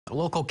A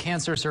local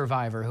cancer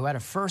survivor who had a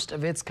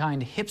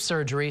first-of-its-kind hip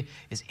surgery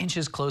is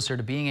inches closer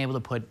to being able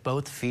to put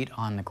both feet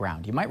on the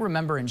ground. You might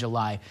remember in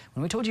July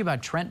when we told you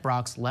about Trent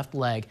Brock's left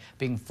leg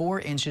being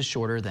 4 inches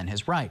shorter than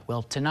his right.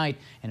 Well, tonight,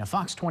 in a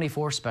Fox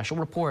 24 special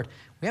report,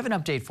 we have an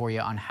update for you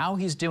on how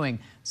he's doing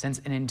since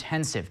an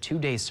intensive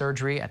 2-day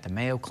surgery at the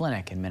Mayo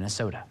Clinic in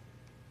Minnesota.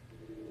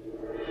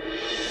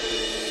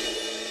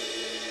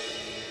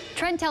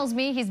 Trent tells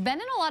me he's been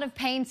in a lot of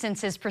pain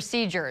since his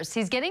procedures.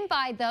 He's getting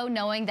by, though,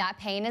 knowing that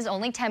pain is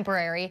only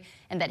temporary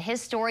and that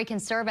his story can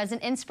serve as an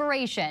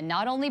inspiration,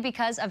 not only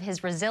because of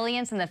his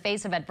resilience in the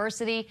face of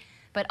adversity,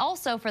 but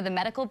also for the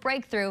medical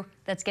breakthrough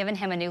that's given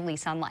him a new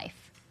lease on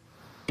life.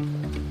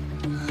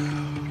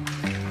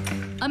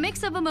 A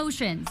mix of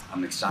emotions.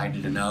 I'm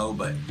excited to know,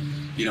 but,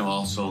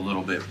 also a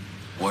little bit,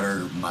 what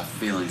are my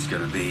feelings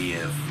going to be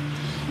if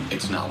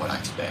it's not what I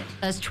expect?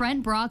 As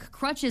Trent Brock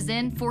crutches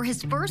in for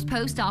his first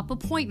post-op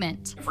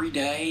appointment. Every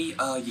day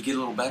you get a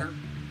little better,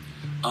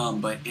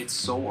 but it's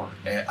sore.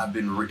 I've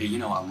been,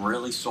 I'm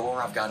really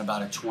sore. I've got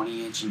about a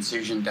 20-inch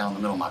incision down the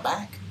middle of my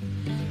back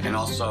and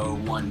also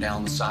one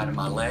down the side of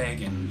my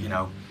leg and,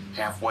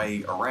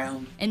 halfway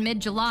around. In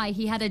mid-July,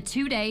 he had a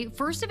 2-day,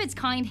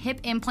 first-of-its-kind hip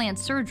implant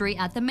surgery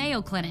at the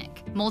Mayo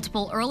Clinic.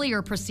 Multiple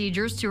earlier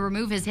procedures to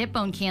remove his hip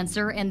bone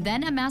cancer and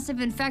then a massive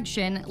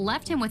infection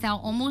left him without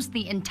almost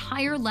the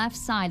entire left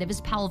side of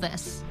his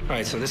pelvis. All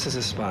right, so this is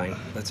his spine.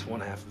 That's one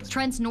half of his.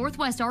 Trent's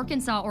Northwest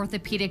Arkansas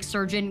orthopedic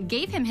surgeon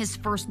gave him his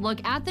first look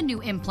at the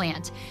new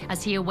implant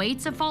as he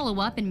awaits a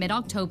follow-up in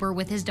mid-October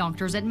with his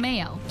doctors at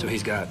Mayo. So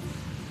he's got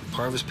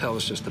part of his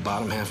pelvis, just the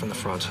bottom half and the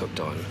front's hooked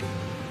on.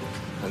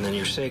 And then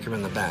your sacrum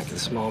in the back. The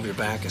small of your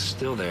back is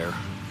still there,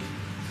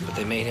 but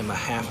they made him a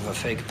half of a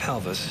fake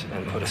pelvis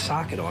and put a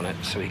socket on it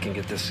so he can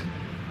get this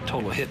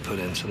total hip put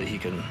in so that he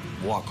can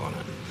walk on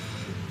it.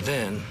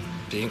 Then,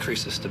 to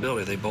increase the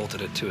stability, they bolted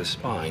it to his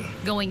spine.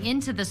 Going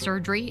into the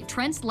surgery,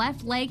 Trent's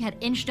left leg had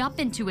inched up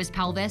into his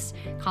pelvis,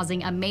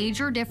 causing a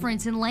major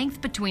difference in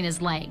length between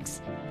his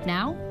legs.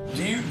 Now?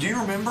 Do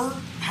you remember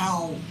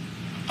how,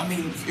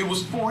 it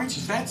was 4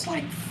 inches. That's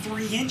like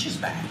 3 inches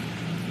back.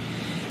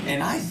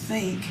 And I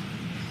think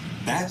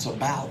that's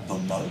about the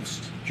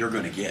most you're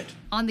going to get.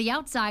 On the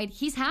outside,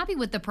 he's happy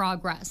with the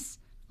progress.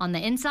 On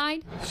the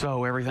inside?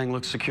 So everything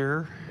looks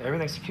secure?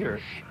 Everything's secure.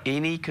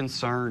 Any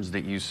concerns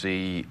that you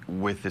see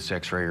with this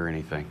x-ray or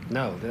anything?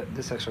 No,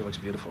 this x-ray looks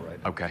beautiful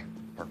right now. Okay,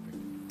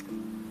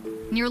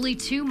 perfect. Nearly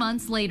 2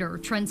 months later,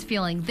 Trent's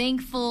feeling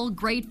thankful,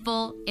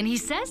 grateful, and he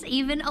says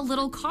even a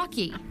little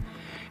cocky.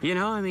 You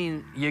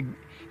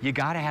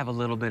got to have a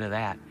little bit of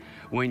that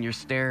when you're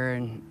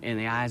staring in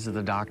the eyes of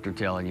the doctor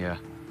telling you,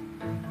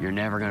 you're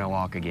never going to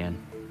walk again.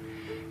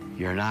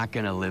 You're not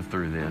going to live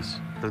through this.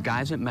 The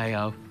guys at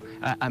Mayo,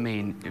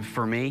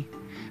 for me,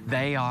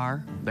 they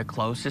are the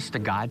closest to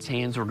God's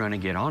hands we're going to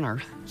get on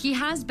earth. He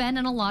has been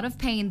in a lot of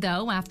pain,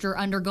 though, after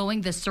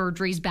undergoing the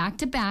surgeries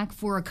back-to-back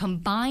for a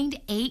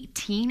combined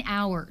 18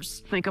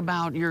 hours. Think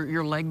about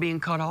your leg being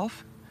cut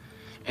off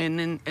and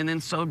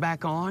then sewed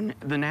back on,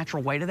 the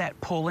natural weight of that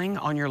pulling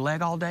on your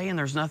leg all day, and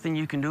there's nothing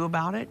you can do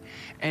about it.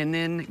 And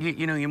then,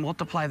 you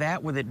multiply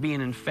that with it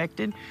being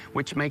infected,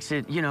 which makes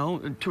it,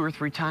 2 or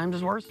 3 times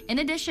as worse. In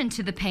addition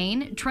to the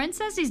pain, Trent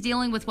says he's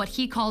dealing with what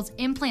he calls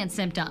implant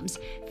symptoms,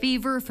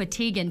 fever,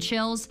 fatigue, and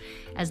chills,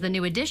 as the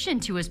new addition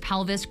to his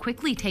pelvis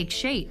quickly takes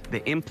shape.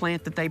 The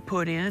implant that they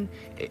put in,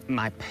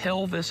 my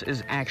pelvis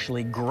is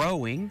actually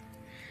growing.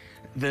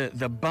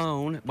 The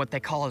bone, what they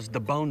call is the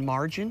bone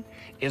margin,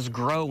 is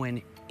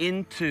growing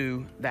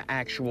into the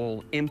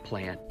actual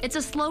implant. It's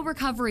a slow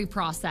recovery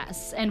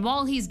process, and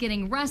while he's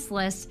getting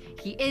restless,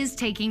 he is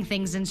taking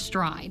things in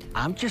stride.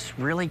 I'm just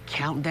really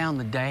counting down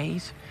the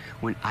days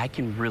when I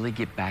can really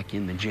get back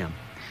in the gym,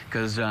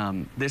 because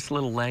this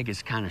little leg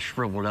is kind of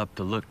shriveled up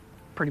to look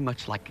pretty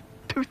much like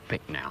a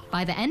toothpick now.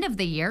 By the end of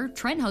the year,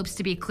 Trent hopes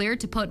to be cleared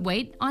to put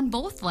weight on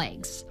both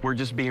legs. We're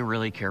just being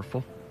really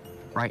careful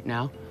right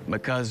now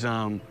because,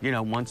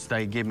 once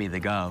they give me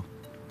the go,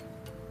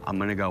 I'm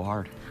going to go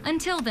hard.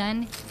 Until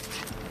then,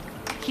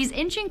 he's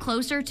inching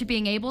closer to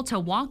being able to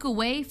walk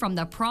away from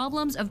the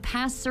problems of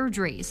past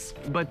surgeries.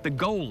 But the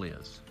goal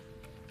is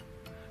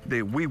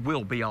that we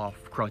will be off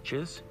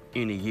crutches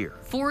in a year.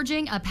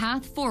 Forging a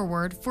path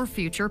forward for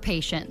future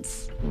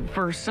patients.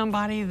 For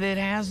somebody that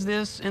has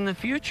this in the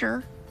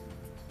future,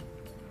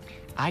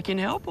 I can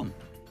help them.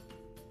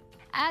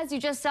 As you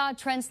just saw,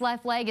 Trent's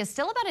left leg is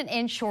still about 1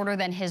 inch shorter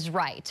than his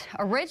right.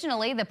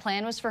 Originally, the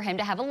plan was for him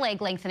to have a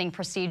leg lengthening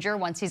procedure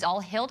once he's all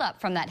healed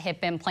up from that hip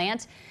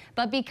implant.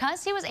 But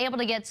because he was able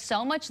to get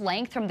so much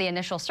length from the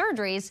initial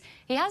surgeries,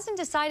 he hasn't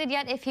decided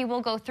yet if he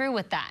will go through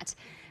with that.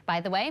 By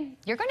the way,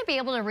 you're going to be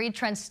able to read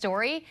Trent's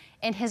story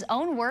in his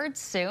own words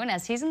soon,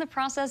 as he's in the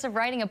process of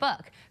writing a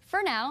book.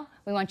 For now,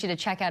 we want you to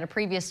check out a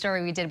previous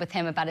story we did with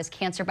him about his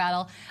cancer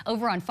battle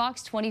over on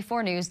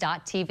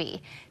Fox24News.tv.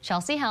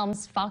 Chelsea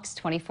Helms, Fox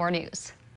 24 News.